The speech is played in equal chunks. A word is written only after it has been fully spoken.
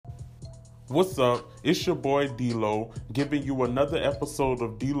What's up? It's your boy D-Lo, giving you another episode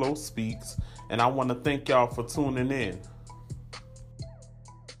of D-Lo Speaks, and I want to thank y'all for tuning in.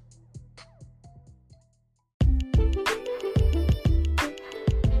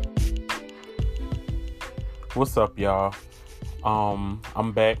 What's up, y'all?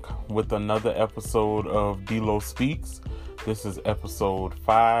 I'm back with another episode of D-Lo Speaks. This is episode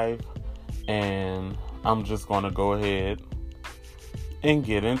 5, and I'm just going to go ahead and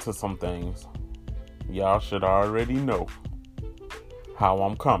get into some things. Y'all should already know how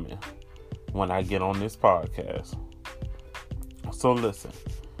I'm coming when I get on this podcast. So listen,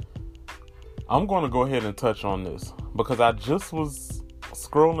 I'm going to go ahead and touch on this because I just was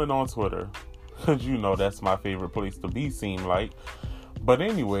scrolling on Twitter, because you know that's my favorite place to be, seem like. But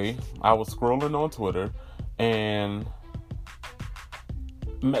anyway, I was scrolling on Twitter and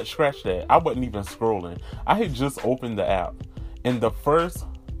scratch that. I wasn't even scrolling. I had just opened the app. And the first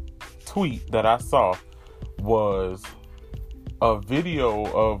tweet that I saw was a video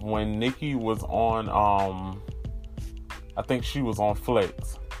of when Nicki was on, I think she was on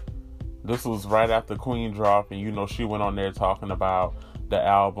Flex. This was right after Queen dropped, and you know, she went on there talking about the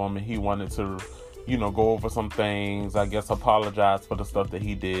album, and he wanted to, you know, go over some things, I guess apologize for the stuff that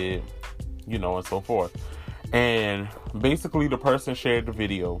he did, you know, and so forth. And basically the person shared the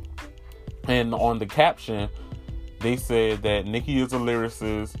video, and on the caption, they said that Nicki is a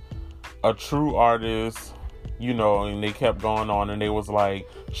lyricist, a true artist, you know, and they kept going on, and they was like,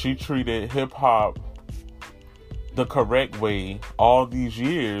 she treated hip-hop the correct way all these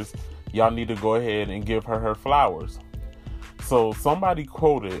years. Y'all need to go ahead and give her her flowers. So somebody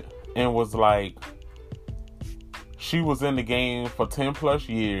quoted and was like, she was in the game for 10 plus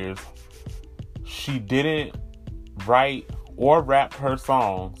years. She didn't write or rap her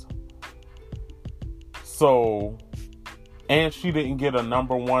songs. So, and she didn't get a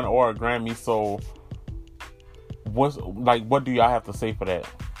number one or a Grammy. So, what do y'all have to say for that?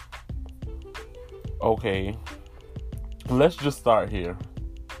 Okay, let's just start here.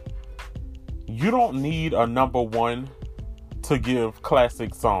 You don't need a number one to give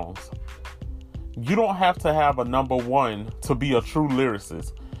classic songs. You don't have to have a number one to be a true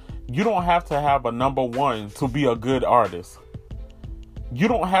lyricist. You don't have to have a number one to be a good artist. You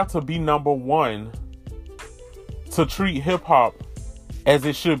don't have to be number one to treat hip-hop as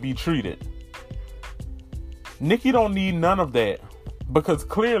it should be treated. Nicki don't need none of that, because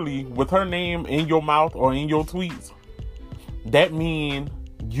clearly with her name in your mouth or in your tweets, that means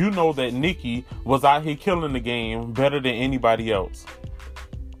you know that Nicki was out here killing the game better than anybody else.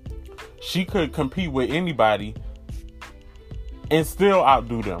 She could compete with anybody and still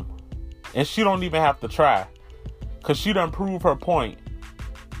outdo them. And she don't even have to try, because she done proved her point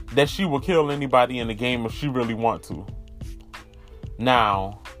that she will kill anybody in the game if she really want to.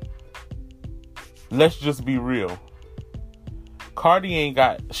 Now, let's just be real. Cardi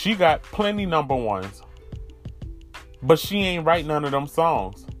she got plenty number ones, but she ain't write none of them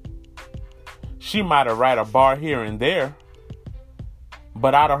songs. She might have write a bar here and there,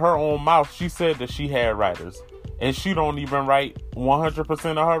 but out of her own mouth, she said that she had writers. And she don't even write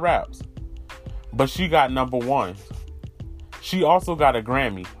 100% of her raps. But she got number ones. She also got a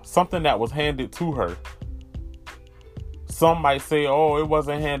Grammy, something that was handed to her. Some might say, oh, it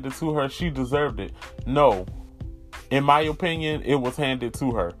wasn't handed to her, she deserved it. No. In my opinion, it was handed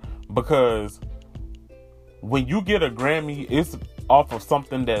to her. Because when you get a Grammy, it's off of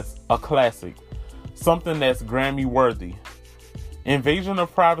something that's a classic. Something that's Grammy worthy. Invasion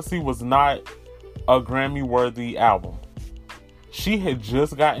of Privacy was not a Grammy worthy album. She had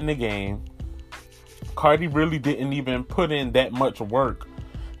just gotten the game. Cardi really didn't even put in that much work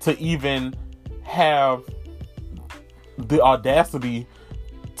to even have the audacity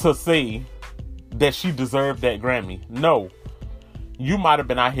to say that she deserved that Grammy. No. You might have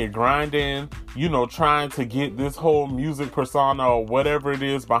been out here grinding, you know, trying to get this whole music persona or whatever it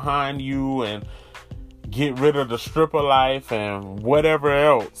is behind you and get rid of the stripper life and whatever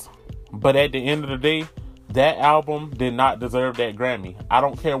else. But at the end of the day, that album did not deserve that Grammy. I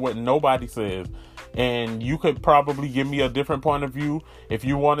don't care what nobody says. And you could probably give me a different point of view if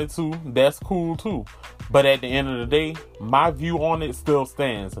you wanted to. That's cool too. But at the end of the day, my view on it still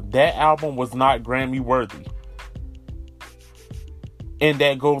stands. That album was not Grammy worthy. And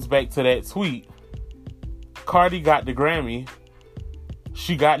that goes back to that tweet. Cardi got the Grammy.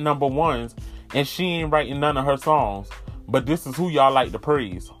 She got number ones. And she ain't writing none of her songs. But this is who y'all like to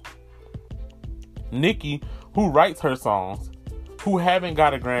praise. Nicki, who writes her songs, who haven't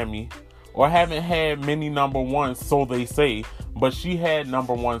got a Grammy, or haven't had many number ones, so they say, but she had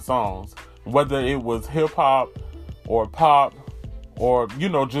number one songs. Whether it was hip-hop, or pop, or, you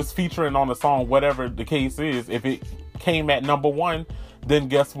know, just featuring on the song, whatever the case is. If it came at number one, then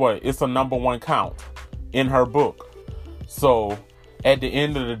guess what? It's a number one count in her book. So at the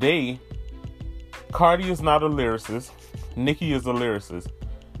end of the day, Cardi is not a lyricist. Nicki is a lyricist.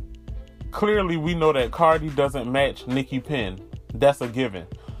 Clearly, we know that Cardi doesn't match Nicki Penn. That's a given.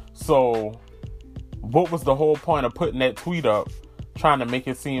 So what was the whole point of putting that tweet up, trying to make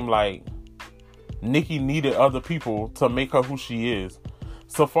it seem like Nicki needed other people to make her who she is?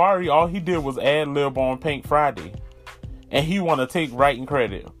 Safari, all he did was ad lib on Pink Friday, and he want to take writing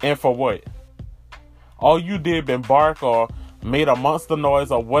credit. And for what? All you did been bark or made a monster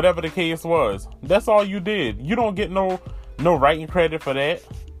noise or whatever the case was. That's all you did. You don't get no writing credit for that.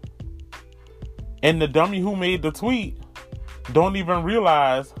 And the dummy who made the tweet don't even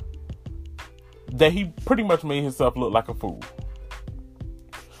realize that he pretty much made himself look like a fool.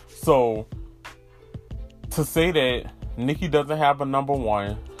 So to say that Nicki doesn't have a number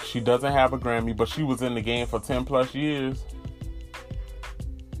one, she doesn't have a Grammy, but she was in the game for 10 plus years.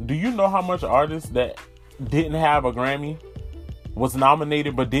 Do you know how much artists that didn't have a Grammy was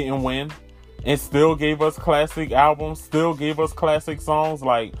nominated but didn't win and still gave us classic albums, still gave us classic songs?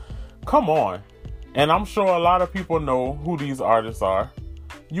 Like, come on. And I'm sure a lot of people know who these artists are.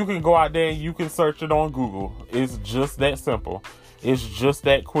 You can go out there and you can search it on Google. It's just that simple. It's just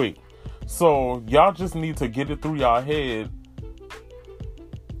that quick. So y'all just need to get it through y'all head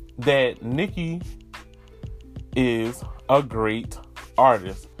that Nicki is a great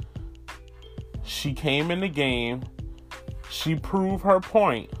artist. She came in the game. She proved her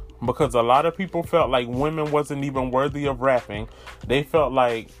point, because a lot of people felt like women wasn't even worthy of rapping. They felt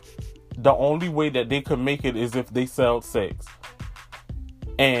like the only way that they could make it is if they sell sex.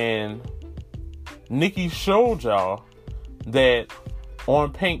 And Nicki showed y'all that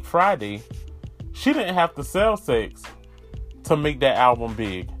on Pink Friday, she didn't have to sell sex to make that album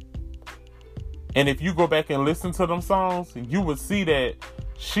big. And if you go back and listen to them songs, you would see that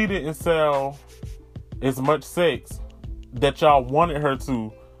she didn't sell as much sex that y'all wanted her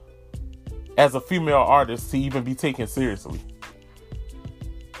to as a female artist to even be taken seriously.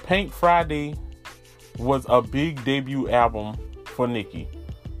 Pink Friday was a big debut album for Nicki.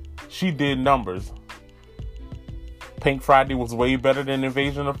 She did numbers. Pink Friday was way better than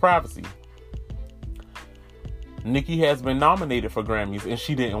Invasion of Privacy. Nicki has been nominated for Grammys and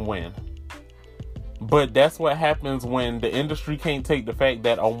she didn't win. But that's what happens when the industry can't take the fact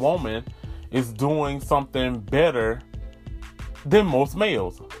that a woman is doing something better than most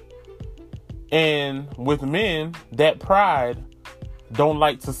males. And with men, that pride don't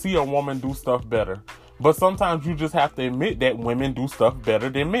like to see a woman do stuff better. But sometimes you just have to admit that women do stuff better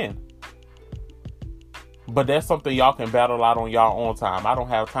than men. But that's something y'all can battle out on y'all own time. I don't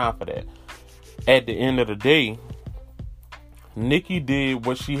have time for that. At the end of the day, Nicki did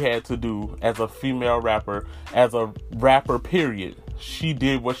what she had to do as a female rapper, as a rapper, period. She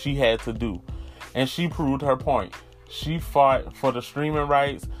did what she had to do. And she proved her point. She fought for the streaming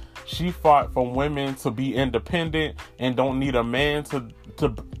rights. She fought for women to be independent and don't need a man to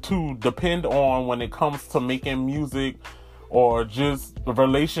depend on when it comes to making music or just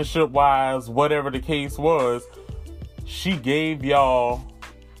relationship wise, whatever the case was. She gave y'all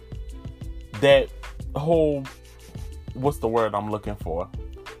that whole, what's the word I'm looking for?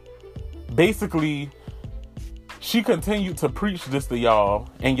 Basically, she continued to preach this to y'all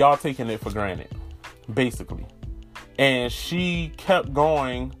and y'all taking it for granted, basically. And she kept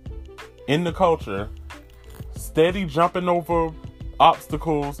going in the culture, steady jumping over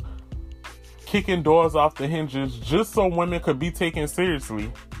obstacles, kicking doors off the hinges just so women could be taken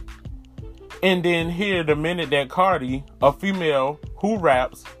seriously. And then here, the minute that Cardi, a female who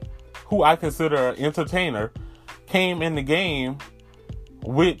raps, who I consider an entertainer, came in the game,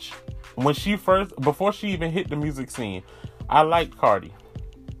 which when she first, before she even hit the music scene, I liked Cardi.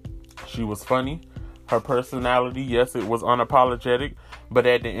 She was funny. Her personality, yes, it was unapologetic. But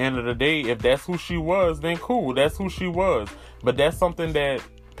at the end of the day, if that's who she was, then cool. That's who she was. But that's something that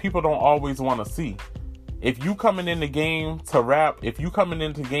people don't always want to see. If you coming in the game to rap, if you coming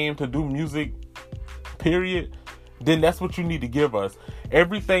into the game to do music, period, then that's what you need to give us.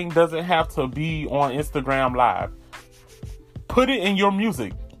 Everything doesn't have to be on Instagram Live. Put it in your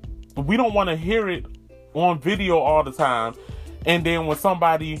music. We don't want to hear it on video all the time. And then when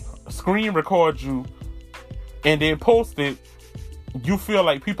somebody screen records you and then post it, you feel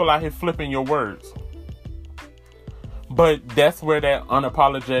like people out here flipping your words. But that's where that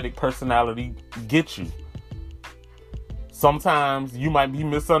unapologetic personality gets you. Sometimes you might be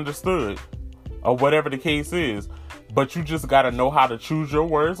misunderstood or whatever the case is, but you just got to know how to choose your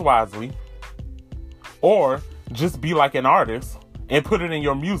words wisely, or just be like an artist and put it in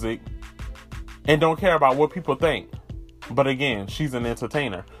your music and don't care about what people think. But again, she's an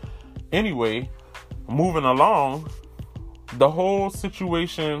entertainer. Anyway, moving along, the whole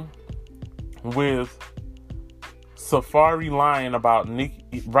situation with Safaree lying about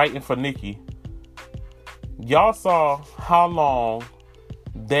Nicki, writing for Nicki. Y'all saw how long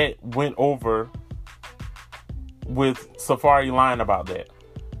that went over with Safaree lying about that.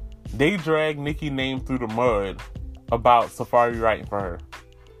 They dragged Nicki's name through the mud about Safaree writing for her.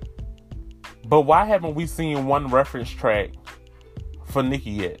 But why haven't we seen one reference track for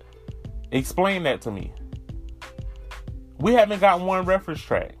Nicki yet? Explain that to me. We haven't got one reference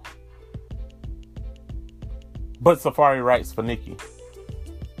track. But Safaree writes for Nicki.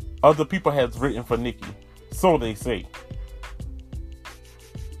 Other people has written for Nicki. So they say.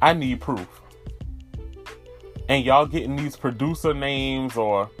 I need proof. And y'all getting these producer names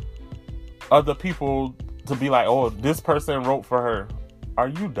or other people to be like, oh, this person wrote for her. Are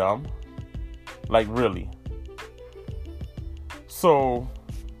you dumb? Like, really? So,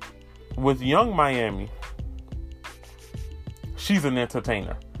 with Young Miami, she's an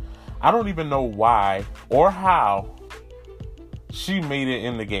entertainer. I don't even know why or how she made it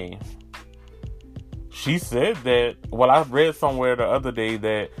in the game. She said that, well, I read somewhere the other day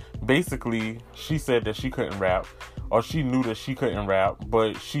that basically she said that she couldn't rap, or she knew that she couldn't rap,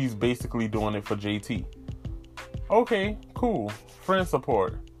 but she's basically doing it for JT. Okay, cool. Friend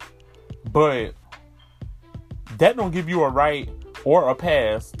support. But that don't give you a right or a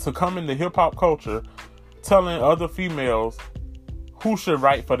pass to come into hip-hop culture telling other females who should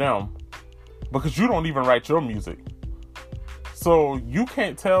write for them, because you don't even write your music. So you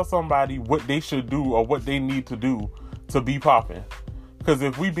can't tell somebody what they should do or what they need to do to be popping. Because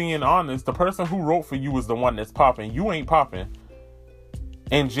if we being honest, the person who wrote for you is the one that's popping. You ain't popping.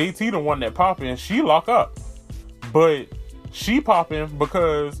 And JT the one that popping, she lock up. But she popping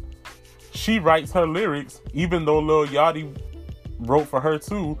because she writes her lyrics, even though Lil Yachty wrote for her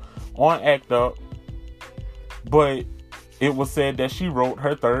too on Act Up. But it was said that she wrote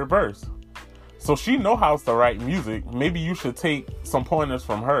her third verse. So she know how to write music. Maybe you should take some pointers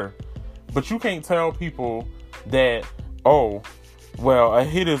from her. But you can't tell people that, oh, well, a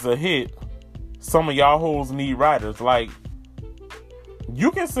hit is a hit. Some of y'all hoes need writers. Like,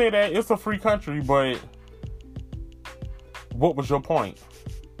 you can say that it's a free country, but what was your point?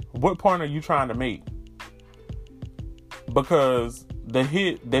 What point are you trying to make? Because the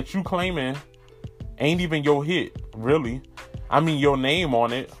hit that you claiming ain't even your hit, really. I mean, your name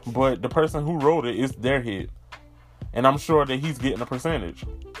on it, but the person who wrote it is their hit. And I'm sure that he's getting a percentage.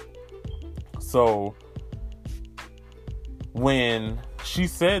 So, when she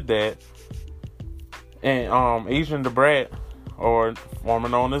said that, and Asian Da Brat, or former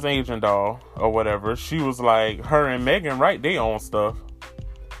known as Asian Doll, or whatever, she was like, her and Megan write their own stuff.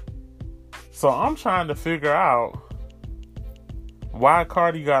 So I'm trying to figure out why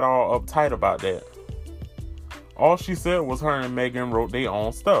Cardi got all uptight about that. All she said was her and Megan wrote their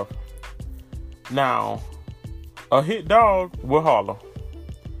own stuff. Now, a hit dog will holler.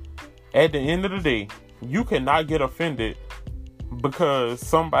 At the end of the day, you cannot get offended because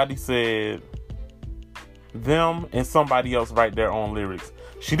somebody said them and somebody else write their own lyrics.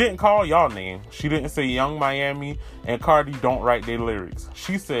 She didn't call y'all name. She didn't say Young Miami and Cardi don't write their lyrics.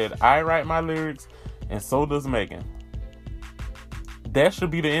 She said, I write my lyrics and so does Megan. That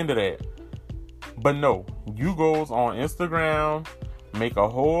should be the end of that. But no, you goes on Instagram, make a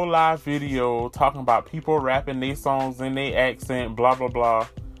whole live video talking about people rapping their songs in their accent, blah, blah, blah.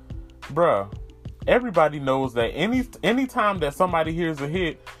 Bruh, everybody knows that anytime that somebody hears a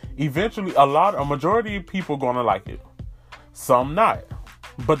hit, eventually a majority of people gonna like it. Some not.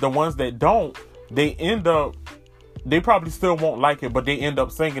 But the ones that don't, they probably still won't like it, but they end up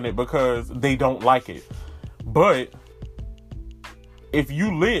singing it because they don't like it. But if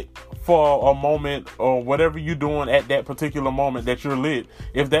you lit for a moment or whatever you're doing at that particular moment that you're lit,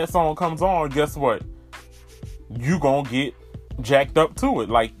 if that song comes on, guess what? You gonna get jacked up to it.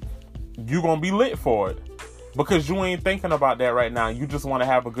 Like, you gonna be lit for it. Because you ain't thinking about that right now. You just want to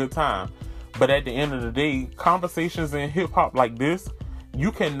have a good time. But at the end of the day, conversations in hip-hop like this,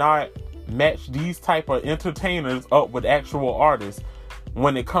 you cannot match these type of entertainers up with actual artists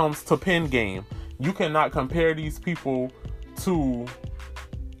when it comes to pen game. You cannot compare these people to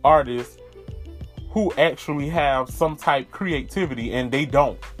artists who actually have some type creativity and they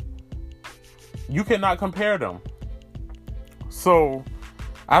don't. You cannot compare them. So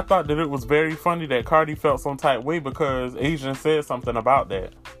I thought that it was very funny that Cardi felt some type way because Asian said something about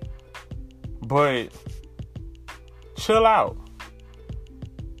that. But chill out.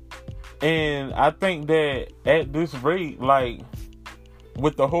 And I think that at this rate, like,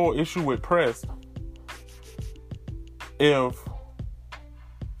 with the whole issue with Press,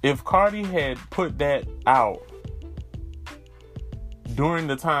 if Cardi had put that out during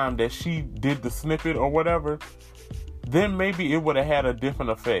the time that she did the snippet or whatever, then maybe it would have had a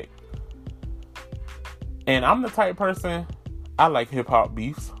different effect. And I'm the type person, I like hip-hop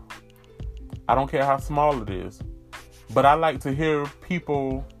beefs. I don't care how small it is. But I like to hear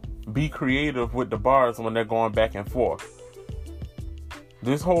people be creative with the bars when they're going back and forth.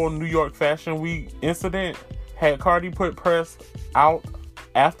 This whole New York Fashion Week incident, had Cardi put Press out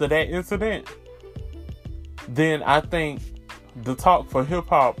after that incident, then I think the talk for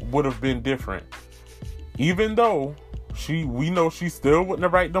hip-hop would have been different. Even though we know she still wouldn't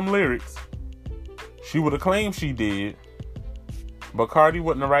have write them lyrics. She would have claimed she did, but Cardi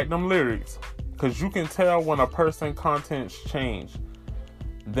wouldn't have write them lyrics. Because you can tell when a person contents change.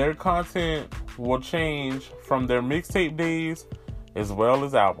 Their content will change from their mixtape days as well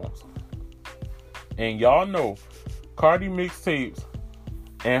as albums. And y'all know, Cardi mixtapes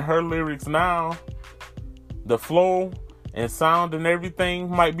and her lyrics now, the flow and sound and everything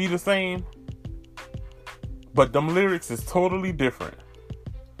might be the same, but them lyrics is totally different.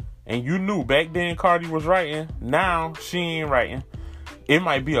 And you knew back then Cardi was writing, now she ain't writing. It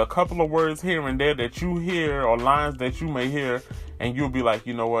might be a couple of words here and there that you hear, or lines that you may hear, and you'll be like,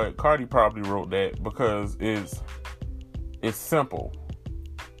 you know what, Cardi probably wrote that because it's simple.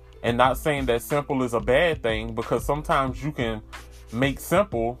 And not saying that simple is a bad thing, because sometimes you can make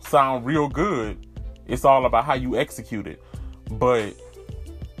simple sound real good. It's all about how you execute it. But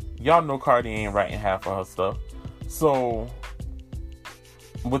y'all know Cardi ain't writing half of her stuff. So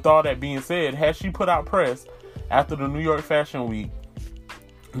with all that being said, had she put out Press after the New York Fashion Week,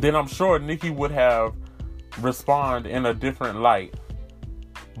 then I'm sure Nicki would have responded in a different light.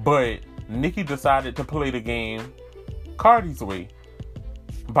 But Nicki decided to play the game Cardi's way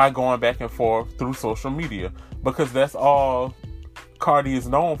by going back and forth through social media, because that's all Cardi is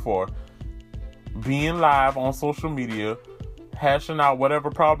known for. Being live on social media, hashing out whatever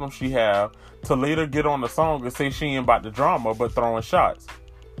problems she have, to later get on the song and say she ain't about the drama but throwing shots.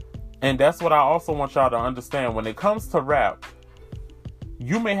 And that's what I also want y'all to understand. When it comes to rap,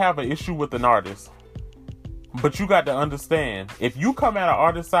 you may have an issue with an artist, but you got to understand, if you come at an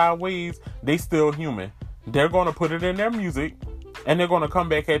artist sideways, they still human. They're going to put it in their music, and they're going to come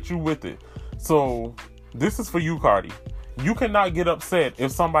back at you with it. So this is for you, Cardi. You cannot get upset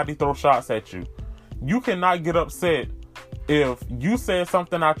if somebody throws shots at you. You cannot get upset if you said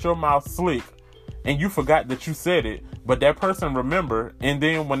something out your mouth slick and you forgot that you said it, but that person remember, and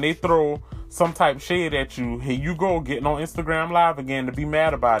then when they throw some type shade at you, here you go getting on Instagram Live again to be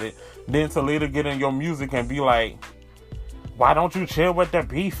mad about it, then to later get in your music and be like, why don't you chill with the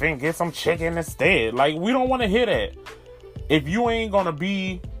beef and get some chicken instead? Like, we don't want to hear that. If you ain't gonna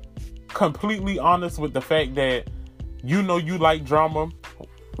be completely honest with the fact that you know you like drama,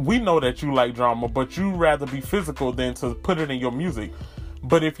 we know that you like drama, but you rather be physical than to put it in your music.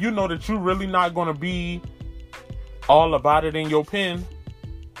 But if you know that you really not gonna be all about it in your pen,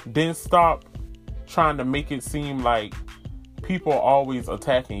 then stop trying to make it seem like people are always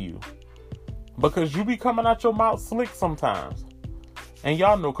attacking you. Because you be coming out your mouth slick sometimes. And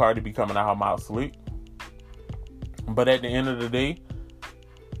y'all know Cardi be coming out her mouth slick. But at the end of the day,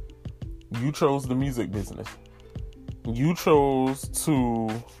 you chose the music business. You chose to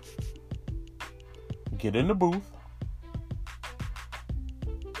get in the booth,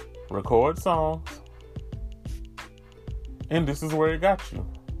 record songs, and this is where it got you.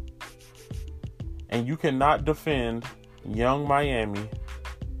 And you cannot defend Young Miami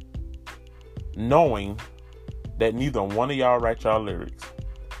knowing that neither one of y'all write y'all lyrics.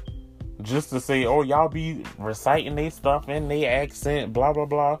 Just to say, oh, y'all be reciting they stuff in they accent, blah, blah,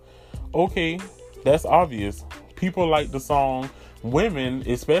 blah. Okay, that's obvious. People like the song. Women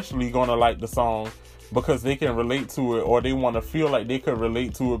especially gonna like the song because they can relate to it, or they want to feel like they could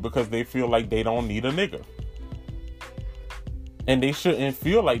relate to it because they feel like they don't need a nigga. And they shouldn't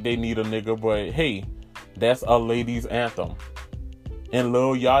feel like they need a nigga, but hey, that's a ladies' anthem. And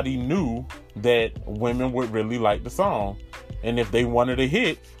Lil Yachty knew that women would really like the song. And if they wanted a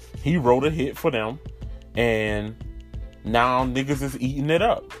hit, he wrote a hit for them. And now niggas is eating it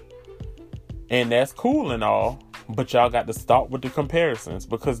up. And that's cool and all, but y'all got to stop with the comparisons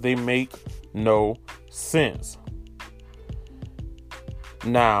because they make no sense.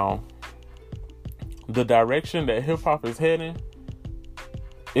 Now, the direction that hip-hop is heading,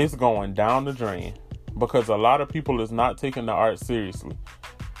 it's going down the drain because a lot of people is not taking the art seriously.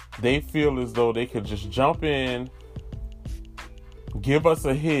 They feel as though they could just jump in, give us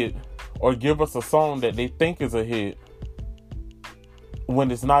a hit, or give us a song that they think is a hit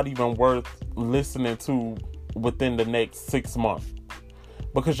when it's not even worth listening to within the next 6 months.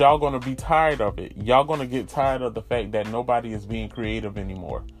 Because y'all going to be tired of it. Y'all going to get tired of the fact that nobody is being creative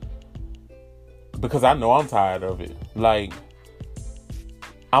anymore. Because I know I'm tired of it. Like,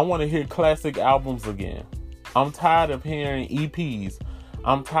 I want to hear classic albums again. I'm tired of hearing EPs.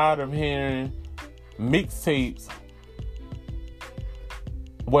 I'm tired of hearing mixtapes.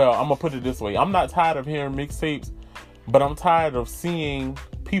 Well, I'm going to put it this way. I'm not tired of hearing mixtapes, but I'm tired of seeing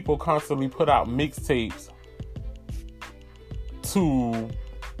people constantly put out mixtapes to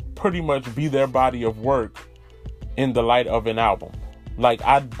pretty much be their body of work in the light of an album. Like,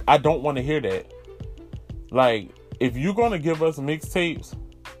 I don't want to hear that. Like, if you're going to give us mixtapes,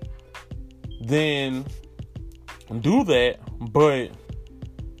 then do that, but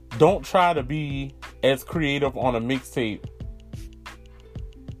don't try to be as creative on a mixtape,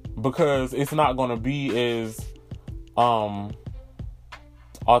 because it's not going to be as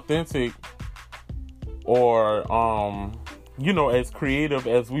authentic or as creative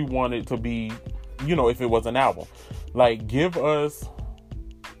as we want it to be, if it was an album. Like, give us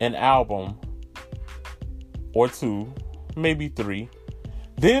an album or 2, maybe 3,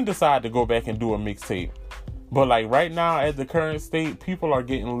 then decide to go back and do a mixtape. But like right now, at the current state, people are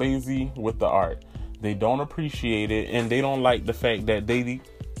getting lazy with the art. They don't appreciate it, and they don't like the fact that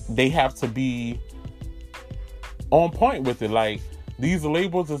they have to be on point with it. Like, these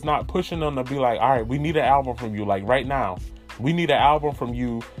labels is not pushing them to be like, all right, we need an album from you. Like, right now, we need an album from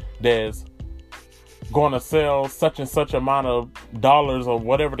you that's going to sell such and such amount of dollars, or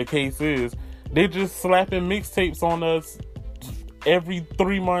whatever the case is. They're just slapping mixtapes on us every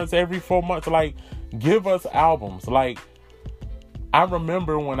 3 months, every 4 months. Like, give us albums. Like, I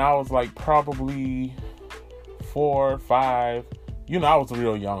remember when I was like probably 4 or 5, I was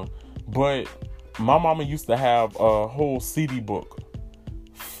real young, but my mama used to have a whole CD book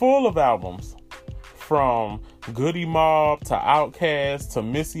full of albums, from Goody Mob to Outkast to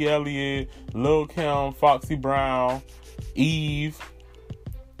Missy Elliott, Lil' Kim, Foxy Brown, Eve,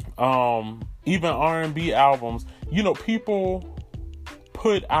 even R&B albums. People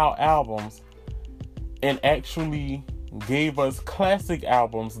put out albums and actually gave us classic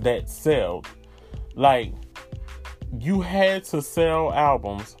albums that sold. Like, you had to sell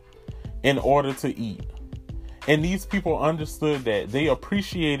albums in order to eat. And these people understood that. They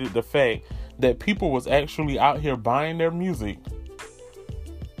appreciated the fact that people was actually out here buying their music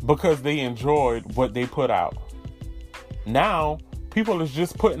because they enjoyed what they put out. Now, people is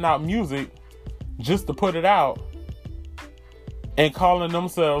just putting out music just to put it out and calling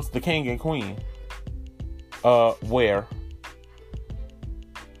themselves the king and queen. Where?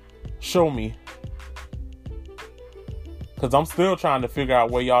 Show me. Because I'm still trying to figure out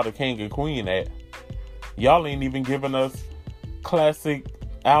where y'all the king and queen at. Y'all ain't even giving us classic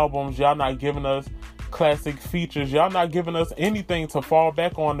albums. Y'all not giving us classic features. Y'all not giving us anything to fall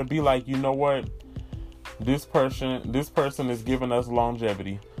back on to be like, you know what? This person is giving us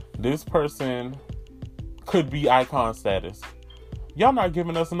longevity. This person could be icon status. Y'all not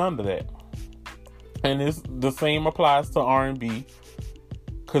giving us none of that. And the same applies to R&B,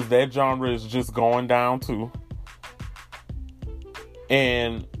 because that genre is just going down too.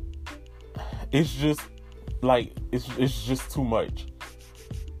 And it's just like, it's just too much.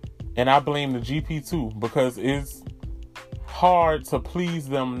 And I blame the GP too, because it's hard to please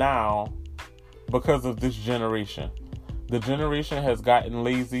them now because of this generation. The generation has gotten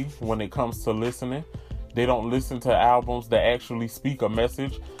lazy when it comes to listening. They don't listen to albums that actually speak a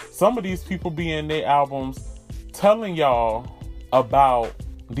message. Some of these people be in their albums telling y'all about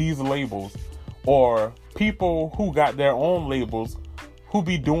these labels, or people who got their own labels who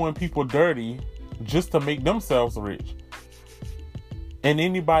be doing people dirty just to make themselves rich. And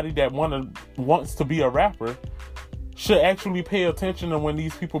anybody that wants to be a rapper should actually pay attention to when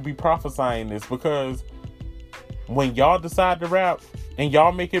these people be prophesying this, because when y'all decide to rap and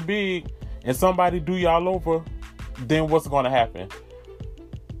y'all make it big and somebody do y'all over, then what's going to happen?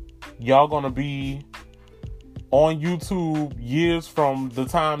 Y'all going to be on YouTube years from the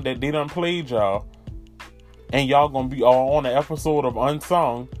time that they done played y'all, and y'all going to be all on an episode of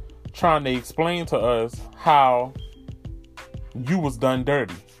Unsung trying to explain to us how you was done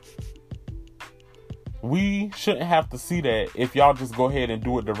dirty. We shouldn't have to see that if y'all just go ahead and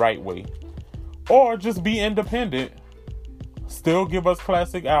do it the right way. Or just be independent, still give us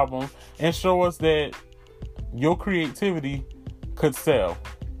classic albums, and show us that your creativity could sell.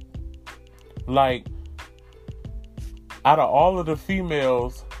 Like, out of all of the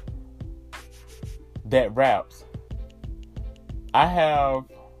females that raps, I have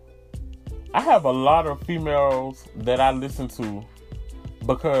a lot of females that I listen to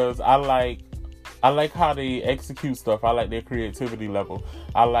because I like how they execute stuff. I like their creativity level.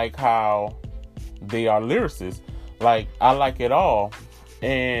 I like how they are lyricists. Like, I like it all.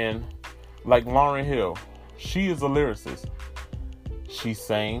 And like Lauryn Hill, she is a lyricist. She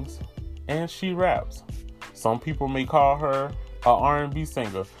sings and she raps. Some people may call her a R&B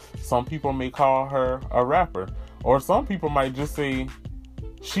singer. Some people may call her a rapper. Or some people might just say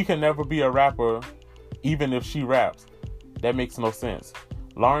she can never be a rapper even if she raps. That makes no sense.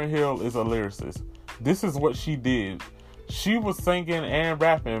 Lauryn Hill is a lyricist. This is what she did. She was singing and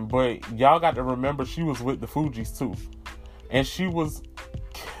rapping, but y'all got to remember she was with the Fugees too. And she was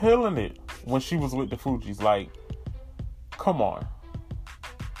killing it when she was with the Fugees. Like, come on.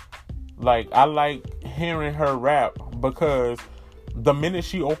 Like, I like hearing her rap because the minute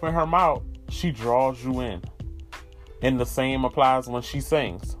she opened her mouth, she draws you in. And the same applies when she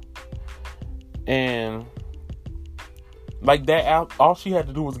sings. And like that, all she had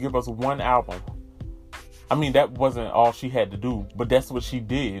to do was give us one album. I mean, that wasn't all she had to do, but that's what she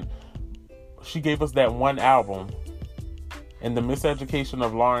did. She gave us that one album. And the Miseducation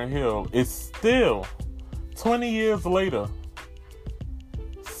of Lauryn Hill is still, 20 years later,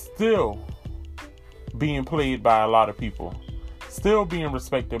 still being played by a lot of people. Still being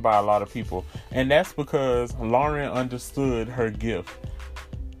respected by a lot of people. And that's because Lauryn understood her gift.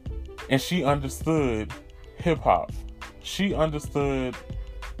 And she understood hip-hop. She understood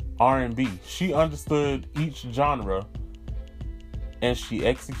R&B. She understood each genre. And she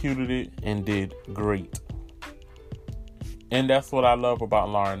executed it and did great. And that's what I love about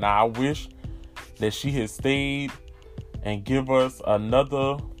Lauryn. Now, I wish that she had stayed and give us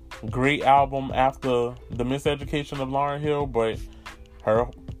another great album after the Miseducation of Lauryn Hill, but her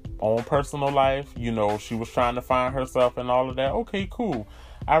own personal life, you know, she was trying to find herself and all of that. Okay, cool.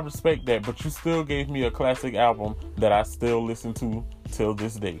 I respect that, but you still gave me a classic album that I still listen to till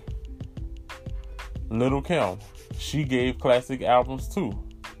this day. Lil' Kim, she gave classic albums too.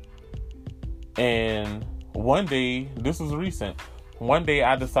 And one day, this was recent, one day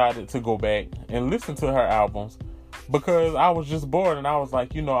I decided to go back and listen to her albums because I was just bored and I was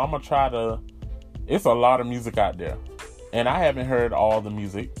like, you know, I'm going to try to, it's a lot of music out there and I haven't heard all the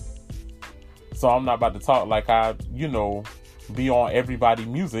music. So I'm not about to talk like I, you know, be on everybody's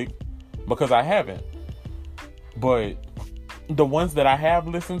music because I haven't. But the ones that I have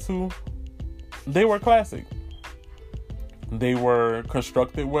listened to, they were classic. They were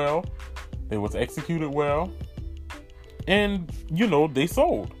constructed well. They was executed well. And, you know, they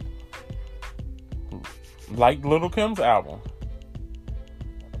sold. Like Lil' Kim's album.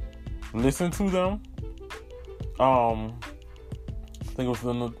 Listen to them. I think it was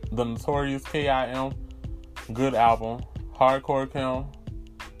the Notorious K.I.M. Good album. Hardcore Kim.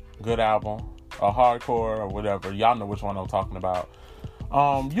 Good album. Or Hardcore or whatever. Y'all know which one I'm talking about.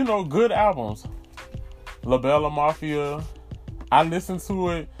 You know, good albums. La Bella Mafia. I listened to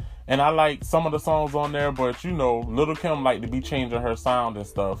it. And I like some of the songs on there, but you know, Lil' Kim like to be changing her sound and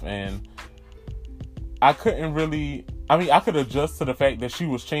stuff. And I couldn't really, I mean, I could adjust to the fact that she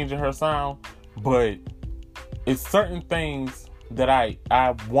was changing her sound, but it's certain things that I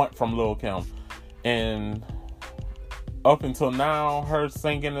want from Lil' Kim. And up until now, her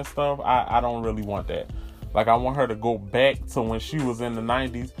singing and stuff, I don't really want that. Like, I want her to go back to when she was in the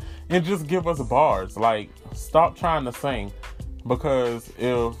 90s and just give us bars. Like, stop trying to sing. Because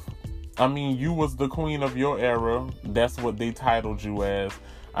you was the queen of your era. That's what they titled you as.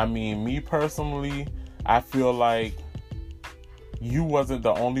 I mean, me personally, I feel like you wasn't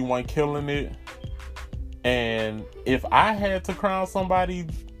the only one killing it. And if I had to crown somebody,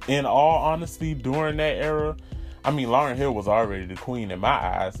 in all honesty, during that era, I mean, Lauryn Hill was already the queen in my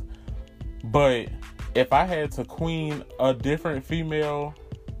eyes. But if I had to queen a different female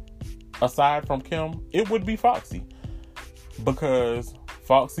aside from Kim, it would be Foxy. Because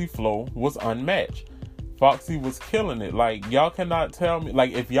Foxy flow was unmatched. Foxy was killing it. Like, y'all cannot tell me,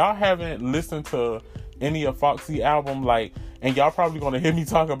 like, if y'all haven't listened to any of Foxy album, like, and y'all probably gonna hear me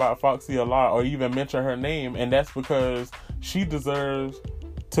talk about Foxy a lot or even mention her name, and that's because she deserves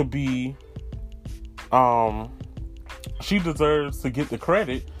to be, she deserves to get the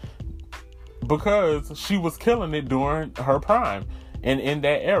credit because she was killing it during her prime and in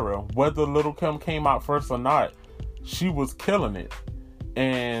that era. Whether Lil' Kim came out first or not, she was killing it.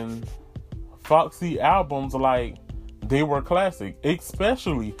 And Foxy albums, like, they were classic,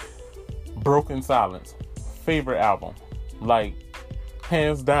 especially Broken Silence. Favorite album, like,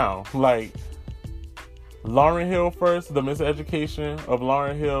 hands down. Like, Lauryn Hill first, The Miseducation of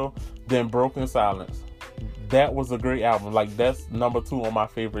Lauryn Hill, then Broken Silence. That was a great album. Like, that's number 2 on my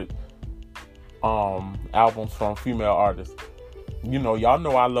favorite albums from female artists. y'all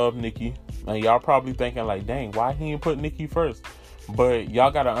know I love Nicki. And y'all probably thinking like, dang, why he ain't put Nicki first? But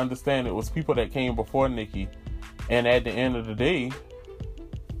y'all gotta understand it was people that came before Nicki. And at the end of the day,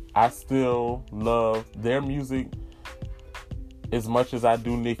 I still love their music as much as I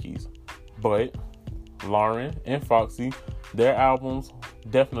do Nicki's. But Lauryn and Foxy, their albums,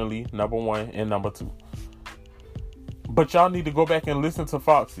 definitely number 1 and number 2. But y'all need to go back and listen to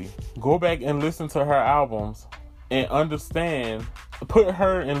Foxy. Go back and listen to her albums and understand. Put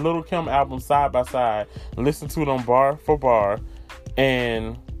her and Lil' Kim albums side by side. Listen to them bar for bar.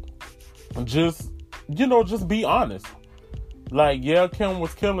 And just be honest. Like, yeah, Kim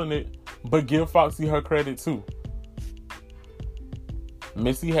was killing it, but give Foxy her credit too.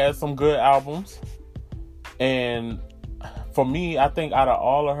 Missy has some good albums. And for me, I think out of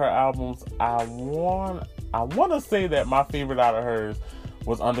all of her albums, I want to say that my favorite out of hers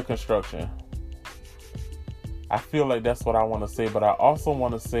was Under Construction. I feel like that's what I want to say, but I also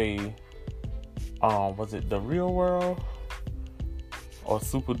want to say, was it The Real World or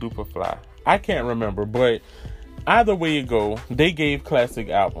Super Duper Fly? I can't remember, but either way you go, they gave classic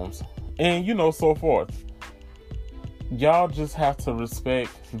albums, and so forth. Y'all just have to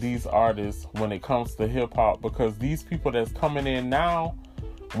respect these artists when it comes to hip hop, because these people that's coming in now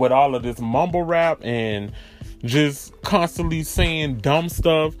with all of this mumble rap and just constantly saying dumb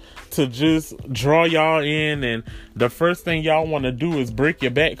stuff to just draw y'all in, and the first thing y'all want to do is break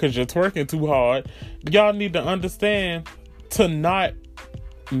your back because you're twerking too hard. Y'all need to understand to not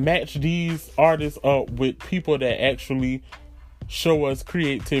match these artists up with people that actually show us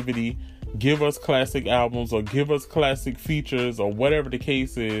creativity, give us classic albums, or give us classic features, or whatever the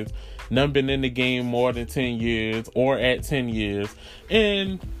case is. None been in the game more than 10 years or at 10 years,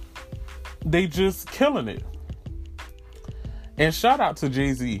 and they just killing it. And shout out to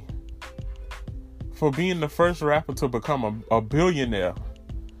Jay-Z for being the first rapper to become a billionaire.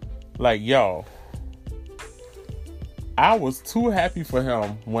 Like, y'all, I was too happy for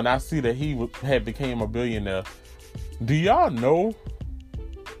him when I see that he had became a billionaire. Do y'all know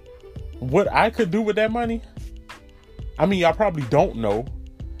what I could do with that money? I mean, y'all probably don't know.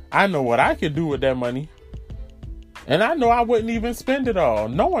 I know what I could do with that money. And I know I wouldn't even spend it all.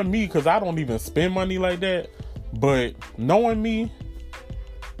 Knowing me, because I don't even spend money like that. But knowing me,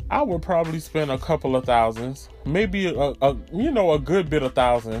 I would probably spend a couple of thousands. Maybe a good bit of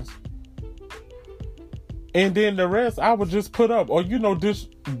thousands. And then the rest I would just put up. Or,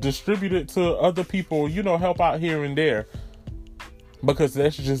 distribute it to other people. Help out here and there. Because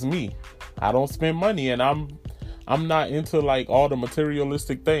that's just me. I don't spend money, and I'm not into like all the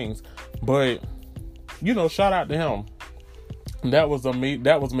materialistic things. But shout out to him. That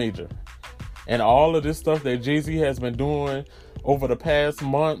was major. And all of this stuff that Jay-Z has been doing over the past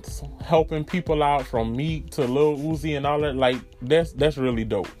months, helping people out from Meek to Lil Uzi and all that, like that's really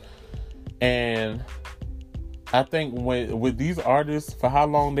dope. And I think with these artists, for how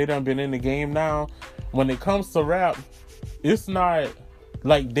long they done been in the game now, when it comes to rap, it's not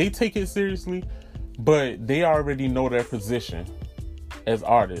like they take it seriously, but they already know their position as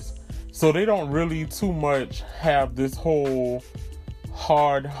artists. So they don't really too much have this whole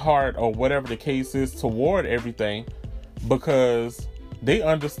hard heart or whatever the case is toward everything, because they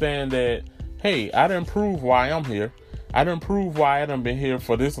understand that, hey, I done prove why I'm here. I done prove why I done been here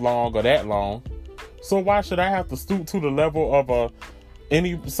for this long or that long. So why should I have to stoop to the level of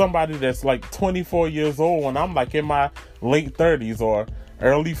somebody that's like 24 years old when I'm like in my late 30s or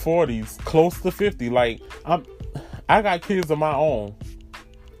early 40s, close to 50? Like, I got kids of my own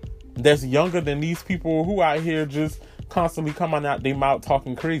that's younger than these people who out here just constantly coming out their mouth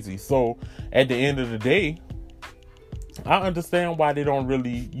talking crazy. So at the end of the day, I understand why they don't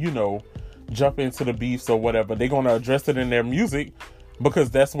really, jump into the beefs or whatever. They're going to address it in their music because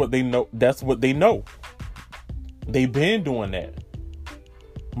that's what they know. That's what they know. They've been doing that.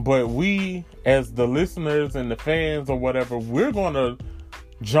 But we, as the listeners and the fans or whatever, we're going to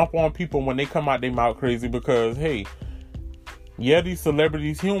jump on people when they come out their mouth crazy because, hey, yeah, these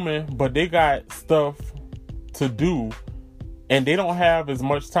celebrities human, but they got stuff to do and they don't have as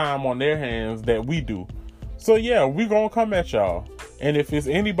much time on their hands that we do. So yeah, we gonna come at y'all. And if it's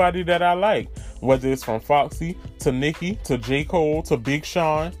anybody that I like, whether it's from Foxy to Nicki to J. Cole to Big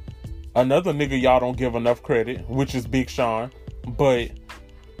Sean, another nigga y'all don't give enough credit, which is Big Sean, but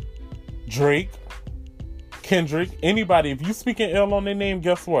Drake, Kendrick, anybody, if you speaking ill on their name,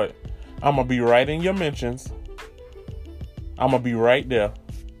 guess what? I'm gonna be right in your mentions. I'm gonna be right there.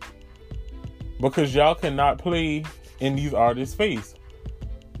 Because y'all cannot play in these artists' face.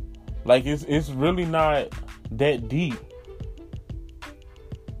 Like, it's really not that deep.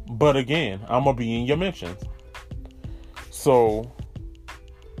 But again, I'm gonna be in your mentions. So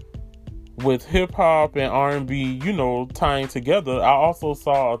with hip hop and R&B, tying together, I also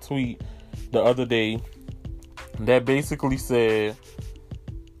saw a tweet the other day that basically said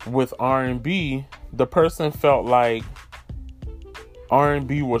with R&B, the person felt like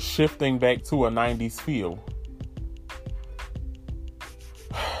R&B was shifting back to a 90s feel.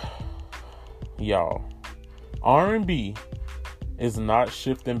 Y'all, R&B is not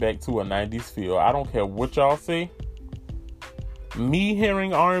shifting back to a 90s feel. I don't care what y'all say. Me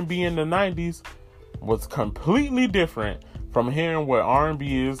hearing R&B in the 90s was completely different from hearing what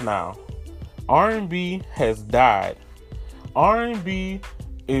R&B is now. R&B has died. R&B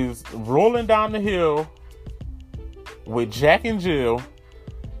is rolling down the hill with Jack and Jill,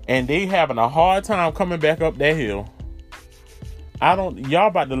 and they having a hard time coming back up that hill. Y'all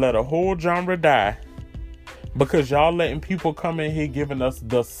about to let a whole genre die because y'all letting people come in here giving us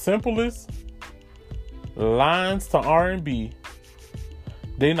the simplest lines to R&B.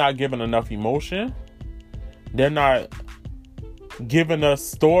 They're not giving enough emotion. They're not giving us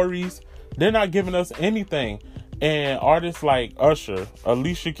stories. They're not giving us anything. And artists like Usher,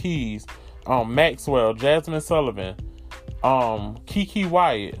 Alicia Keys, Maxwell, Jasmine Sullivan, Keke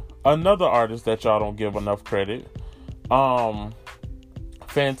Wyatt, another artist that y'all don't give enough credit,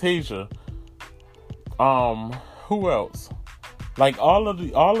 Fantasia, who else? Like all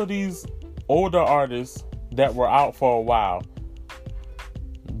of these older artists that were out for a while,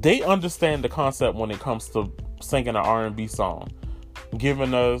 they understand the concept when it comes to singing an R&B song,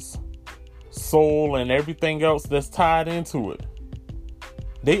 giving us soul and everything else that's tied into it.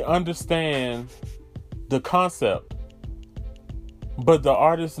 They understand the concept. But the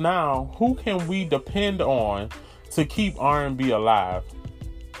artists now, who can we depend on to keep R&B alive?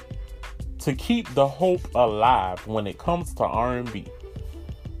 To keep the hope alive when it comes to R&B?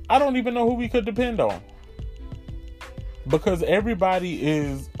 I don't even know who we could depend on. Because everybody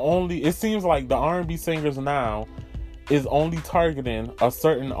it seems like the R&B singers now is only targeting a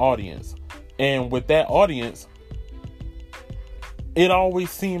certain audience. And with that audience, it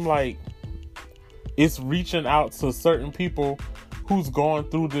always seemed like it's reaching out to certain people who's going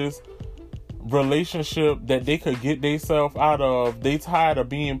through this relationship that they could get themselves out of. They tired of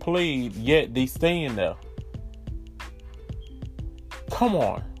being played, yet they staying there. Come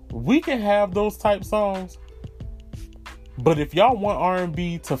on. We can have those type songs. But if y'all want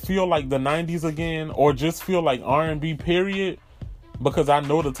R&B to feel like the 90s again, or just feel like R&B period, because I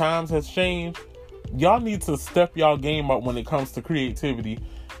know the times has changed, y'all need to step y'all game up when it comes to creativity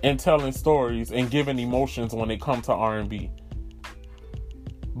and telling stories and giving emotions when it comes to R&B.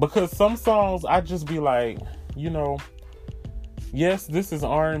 Because some songs, I just be like, yes, this is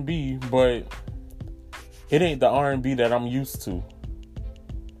R&B, but it ain't the R&B that I'm used to.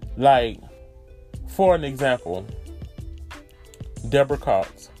 Like, for an example, Deborah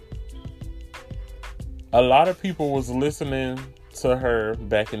Cox. A lot of people was listening to her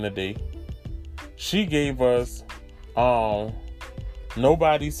back in the day. She gave us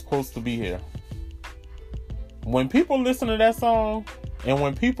Nobody's Supposed to Be Here. When people listen to that song and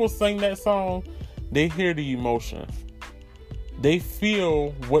when people sing that song, they hear the emotion. They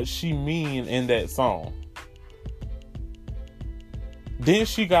feel what she mean in that song. Then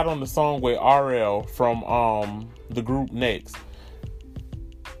she got on the song with RL from the group Next.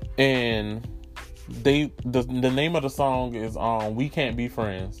 And the name of the song is We Can't Be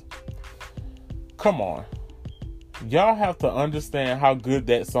Friends. Come on. Y'all have to understand how good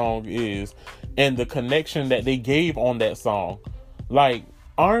that song is and the connection that they gave on that song. Like,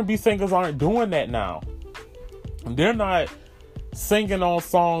 R&B singers aren't doing that now. They're not singing on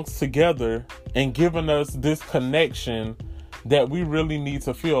songs together and giving us this connection that we really need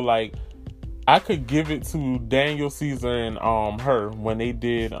to feel. Like, I could give it to Daniel Caesar and her when they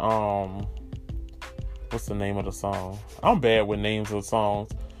did what's the name of the song? I'm bad with names of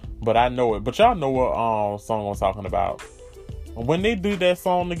songs, but I know it. But y'all know what song I'm talking about. When they did that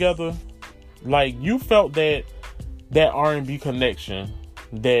song together, like, you felt that R&B connection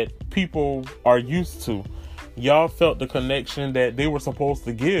that people are used to. Y'all felt the connection that they were supposed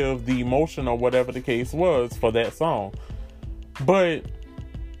to give, the emotion or whatever the case was for that song. But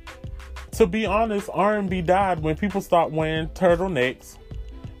to be honest, R&B died when people start wearing turtlenecks,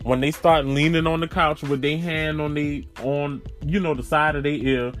 when they start leaning on the couch with their hand on the side of their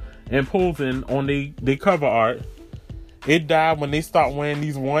ear and posing on their cover art. It died when they stopped wearing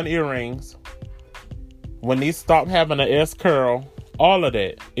these one earrings, when they stopped having an S curl, all of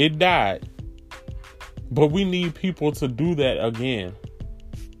that. It died. But we need people to do that again.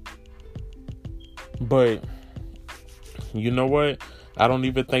 But you know what? I don't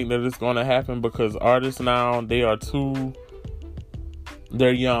even think that it's going to happen because artists now, they are too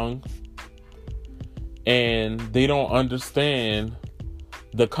they're young and they don't understand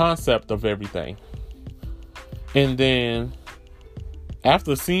the concept of everything. And then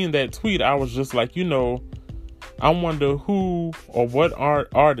after seeing that tweet, I was just like, I wonder who or what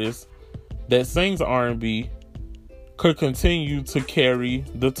artist that sings R&B could continue to carry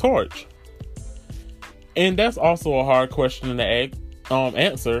the torch. And that's also a hard question to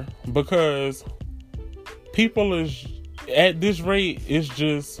answer, because people is at this rate,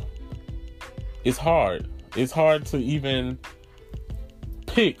 it's hard. It's hard to even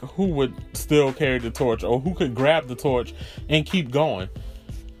pick who would still carry the torch or who could grab the torch and keep going.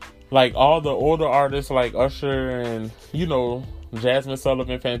 Like all the older artists like Usher and, Jasmine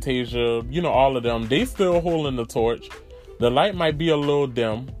Sullivan, Fantasia, all of them, they still holding the torch. The light might be a little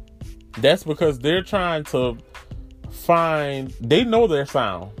dim. That's because they're trying to they know their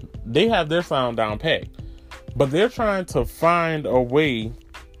sound. They have their sound down pat. But they're trying to find a way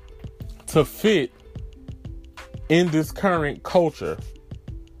to fit in this current culture.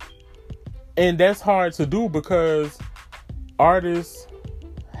 And that's hard to do because artists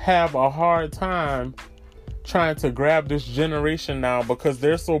have a hard time trying to grab this generation now because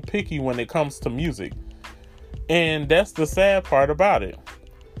they're so picky when it comes to music. And that's the sad part about it.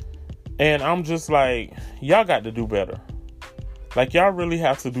 And I'm just like, y'all got to do better. Like, y'all really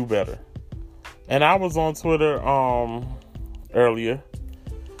have to do better. And I was on Twitter earlier,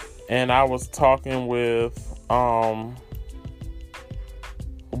 and I was talking with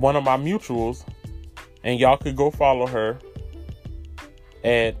one of my mutuals, and y'all could go follow her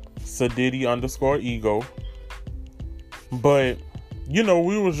at Sadiddy_ego. But,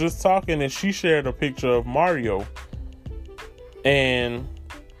 we was just talking, and she shared a picture of Mario. And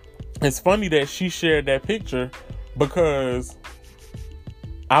it's funny that she shared that picture because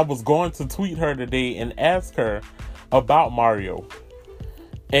I was going to tweet her today and ask her about Mario.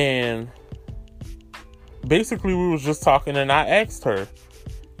 And basically we was just talking, and I asked her,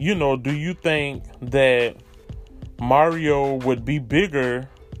 do you think that Mario would be bigger,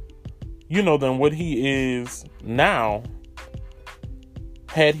 than what he is now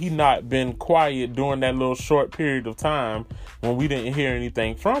had he not been quiet during that little short period of time when we didn't hear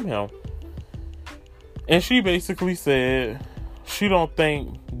anything from him? And she basically said she don't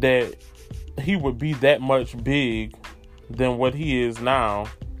think that he would be that much big than what he is now,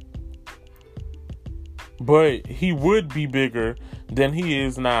 but he would be bigger than he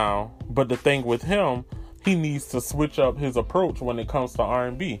is now. But the thing with him, he needs to switch up his approach when it comes to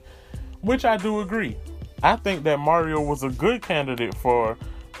R&B, which I do agree. I think that Mario was a good candidate for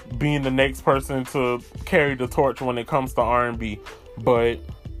being the next person to carry the torch when it comes to R&B. But,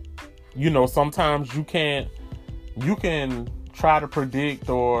 sometimes you can try to predict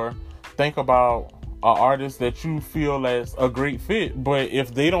or think about an artist that you feel as a great fit, but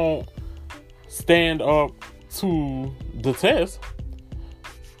if they don't stand up to the test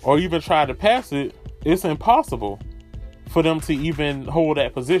or even try to pass it, it's impossible for them to even hold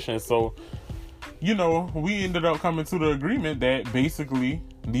that position. So, we ended up coming to the agreement that basically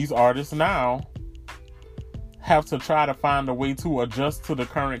these artists now have to try to find a way to adjust to the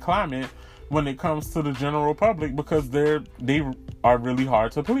current climate when it comes to the general public, because they are really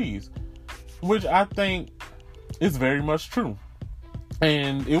hard to please, which I think is very much true.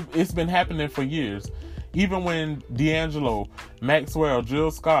 And it's been happening for years. Even when D'Angelo, Maxwell, Jill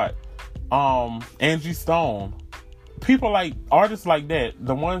Scott, Angie Stone, people like artists like that,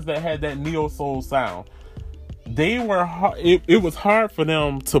 the ones that had that neo soul sound, they were it was hard for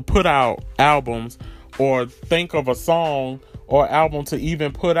them to put out albums or think of a song or album to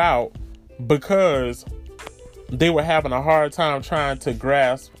even put out, because they were having a hard time trying to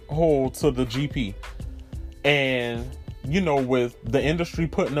grasp hold to the GP. And with the industry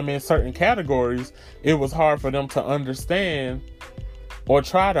putting them in certain categories, it was hard for them to understand or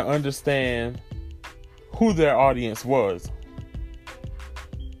try to understand who their audience was.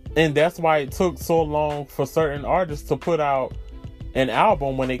 And that's why it took so long for certain artists to put out an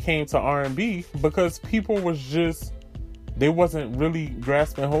album when it came to R&B, because people they wasn't really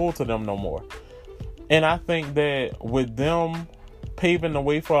grasping hold to them no more. And I think that with them paving the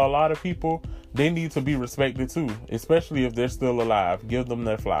way for a lot of people, they need to be respected too, especially if they're still alive. Give them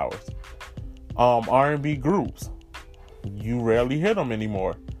their flowers. R&B groups, you rarely hear them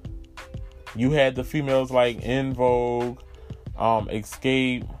anymore. You had the females like En Vogue,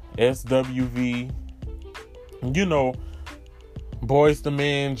 Escape, SWV, Boyz II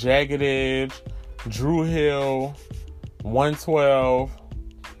Men, Jagged Edge, Dru Hill, 112,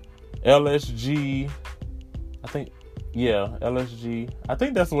 LSG. LSG. I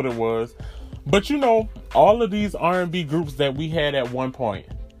think that's what it was. But you know, all of these R&B groups that we had at one point,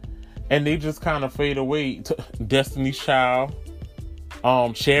 and they just kind of fade away. To Destiny's Child,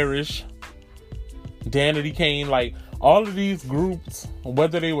 Cherish, Danity Kane, like all of these groups,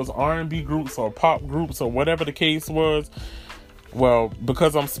 whether they was R&B groups or pop groups or whatever the case was. Well,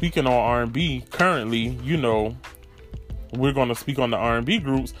 because I'm speaking on R&B currently, you know, we're going to speak on the R&B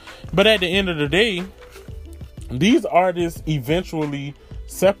groups. But at the end of the day, these artists eventually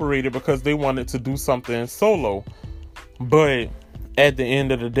separated because they wanted to do something solo. But at the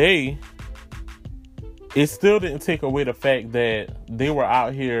end of the day, it still didn't take away the fact that they were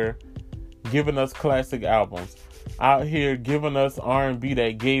out here giving us classic albums, out here giving us R&B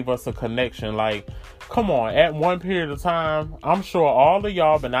that gave us a connection. Like, come on, at one period of time, I'm sure all of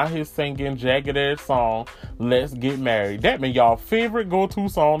y'all been out here singing Jagged Edge song, Let's Get Married. That been y'all favorite go-to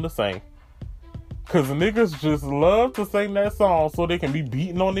song to sing. Cause niggas just love to sing that song so they can be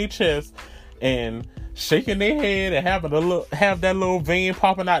beating on their chest and shaking their head and have that little vein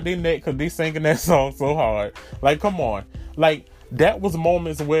popping out their neck because they singing that song so hard. Like, come on. Like, that was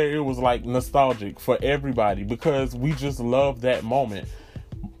moments where it was like nostalgic for everybody because we just loved that moment.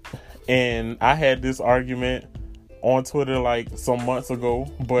 And I had this argument on Twitter like some months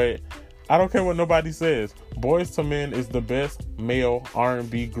ago, but I don't care what nobody says. Boyz II Men is the best male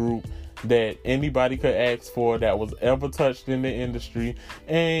R&B group that anybody could ask for that was ever touched in the industry,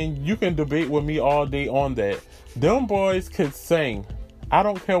 and you can debate with me all day on that. Them boys could sing. I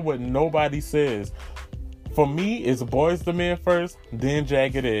don't care what nobody says. For me, it's Boyz II Men first, then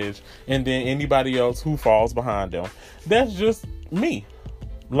Jagged Edge, and then anybody else who falls behind them. That's just me.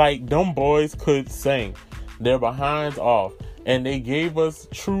 Like, them boys could sing their behinds off, and they gave us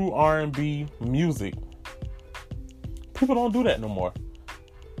true R&B music. People don't do that no more.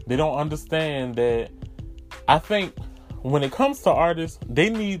 They don't understand that. I think when it comes to artists, they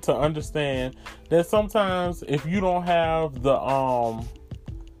need to understand that sometimes if you don't have the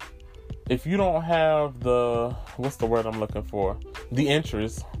what's the word I'm looking for? The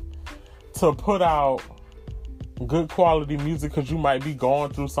interest to put out good quality music because you might be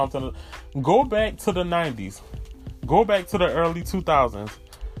going through something. Go back to the 90s. Go back to the early 2000s.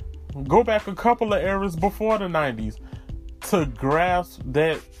 Go back a couple of eras before the 90s to grasp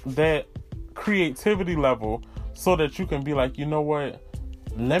that creativity level so that you can be like, you know what?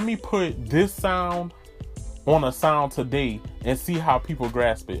 Let me put this sound on a sound today and see how people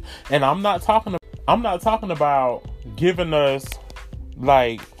grasp it. And I'm not talking about giving us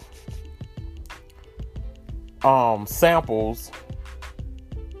like samples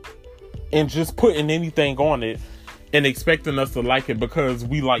and just putting anything on it and expecting us to like it because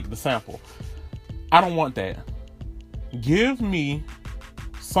we like the sample. I don't want that. Give me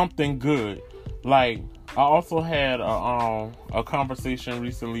something good. Like, I also had a conversation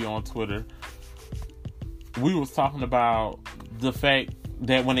recently on Twitter. We was talking about the fact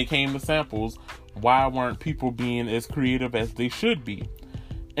that when it came to samples, why weren't people being as creative as they should be?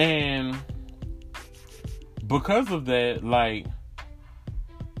 And because of that, like,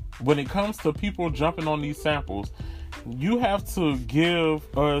 when it comes to people jumping on these samples, you have to give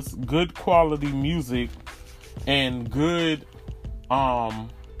us good quality music and good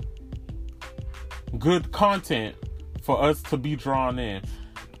content for us to be drawn in.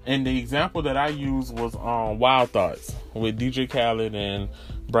 And the example that I used was Wild Thoughts with DJ Khaled and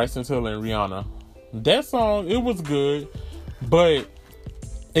Bryson Tiller and Rihanna. That song, it was good, but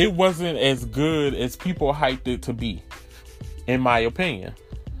it wasn't as good as people hyped it to be, in my opinion.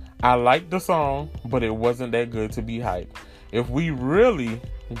 I liked the song, but it wasn't that good to be hyped. If we really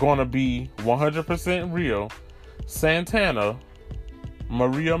gonna be 100% real, Santana,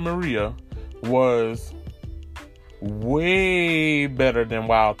 Maria was way better than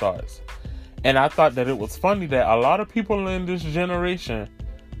Wild Thoughts. And I thought that it was funny that a lot of people in this generation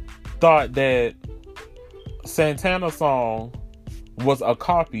thought that Santana's song was a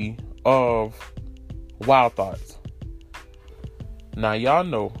copy of Wild Thoughts. Now y'all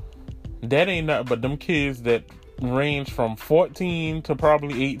know that ain't nothing but them kids that range from 14 to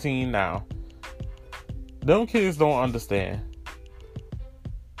probably 18 now. Them kids don't understand.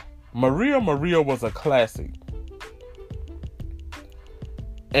 Maria was a classic.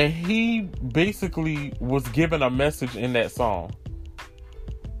 And he basically was given a message in that song.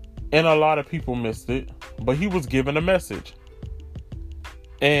 And a lot of people missed it, but he was given a message.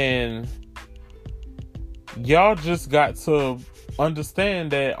 And y'all just got to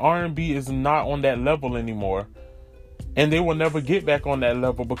understand that R&B is not on that level anymore. And they will never get back on that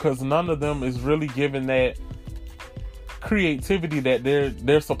level because none of them is really given that creativity that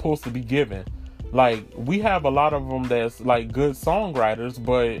they're supposed to be given. Like, we have a lot of them that's like good songwriters,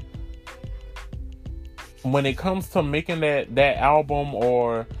 but when it comes to making that album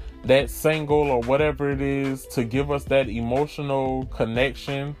or that single or whatever it is to give us that emotional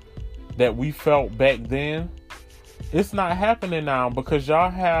connection that we felt back then, it's not happening now because y'all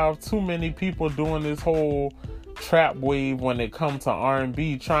have too many people doing this whole trap wave when it comes to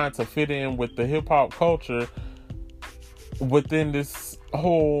R&B, trying to fit in with the hip hop culture within this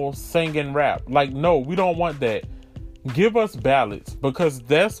whole singing rap. Like, no, we don't want that. Give us ballads, because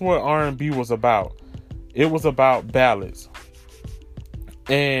that's what R&B was about. It was about ballads.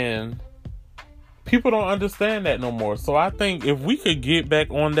 And people don't understand that no more. So I think if we could get back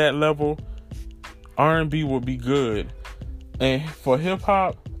on that level, R&B would be good. And for hip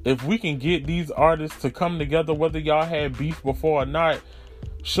hop, if we can get these artists to come together, whether y'all had beef before or not,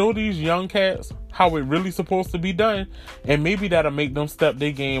 show these young cats how it really supposed to be done. And maybe that'll make them step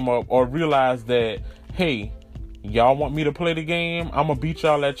their game up or realize that, hey, y'all want me to play the game? I'm going to beat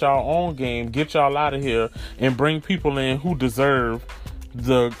y'all at y'all own game, get y'all out of here, and bring people in who deserve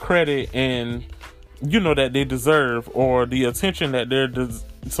the credit and, you know, that they deserve, or the attention that they're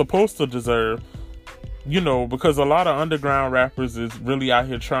supposed to deserve. You know, because a lot of underground rappers is really out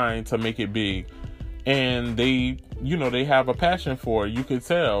here trying to make it big. And they, you know, they have a passion for it. You could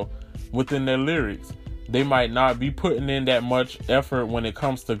tell within their lyrics. They might not be putting in that much effort when it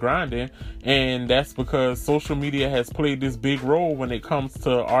comes to grinding. And that's because social media has played this big role when it comes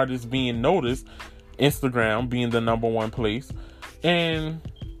to artists being noticed. Instagram being the number one place. And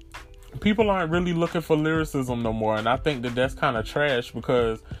people aren't really looking for lyricism no more. And I think that that's kind of trash,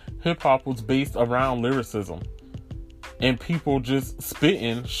 because hip-hop was based around lyricism. And people just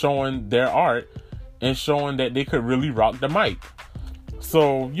spitting, showing their art, and showing that they could really rock the mic.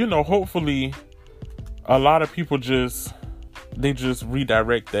 So, you know, hopefully a lot of people just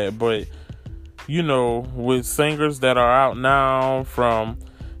redirect that. But, you know, with singers that are out now, from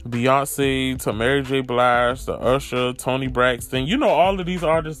Beyonce to Mary J. Blige to Usher, Toni Braxton, you know, all of these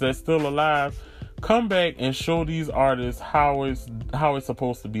artists that's still alive, come back and show these artists how it's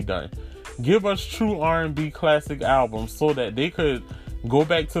supposed to be done. Give us true R&B classic albums so that they could go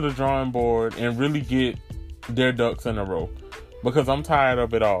back to the drawing board and really get their ducks in a row. Because I'm tired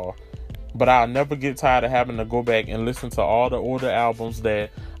of it all. But I'll never get tired of having to go back and listen to all the older albums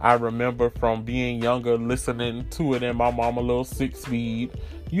that I remember from being younger, listening to it in my mama little 6-speed.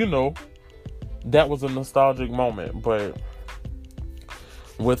 You know, that was a nostalgic moment. But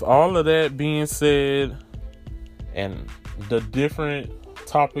with all of that being said, and the different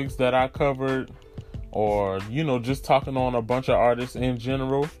topics that I covered, or, you know, just talking on a bunch of artists in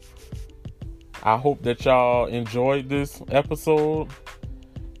general, I hope that y'all enjoyed this episode.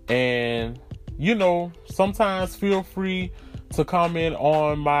 And, you know, sometimes feel free to comment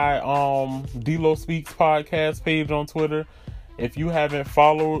on my D-Lo Speaks podcast page on Twitter. If you haven't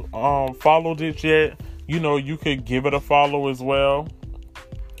followed it yet, you know, you could give it a follow as well.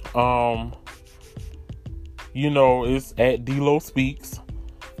 You know, it's at D-Lo Speaks.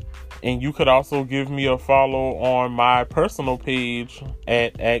 And you could also give me a follow on my personal page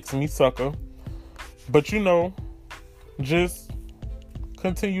at Ask Me Sucker. But, you know, just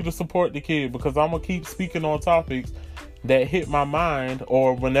continue to support the kid, because I'm going to keep speaking on topics that hit my mind,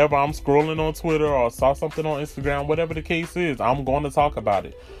 or whenever I'm scrolling on Twitter or saw something on Instagram, whatever the case is, I'm going to talk about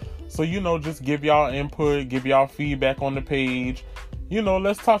it. So, you know, just give y'all input, give y'all feedback on the page. You know,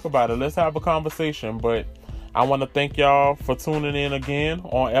 let's talk about it. Let's have a conversation. But I want to thank y'all for tuning in again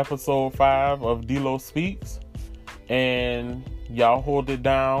on episode 5 of D-Lo Speaks. And y'all hold it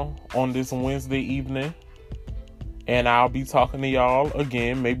down on this Wednesday evening. And I'll be talking to y'all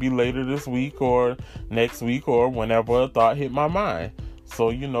again, maybe later this week or next week, or whenever a thought hit my mind. So,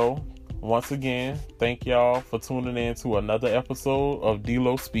 you know, once again, thank y'all for tuning in to another episode of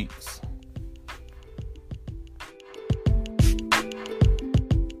D-Lo Speaks.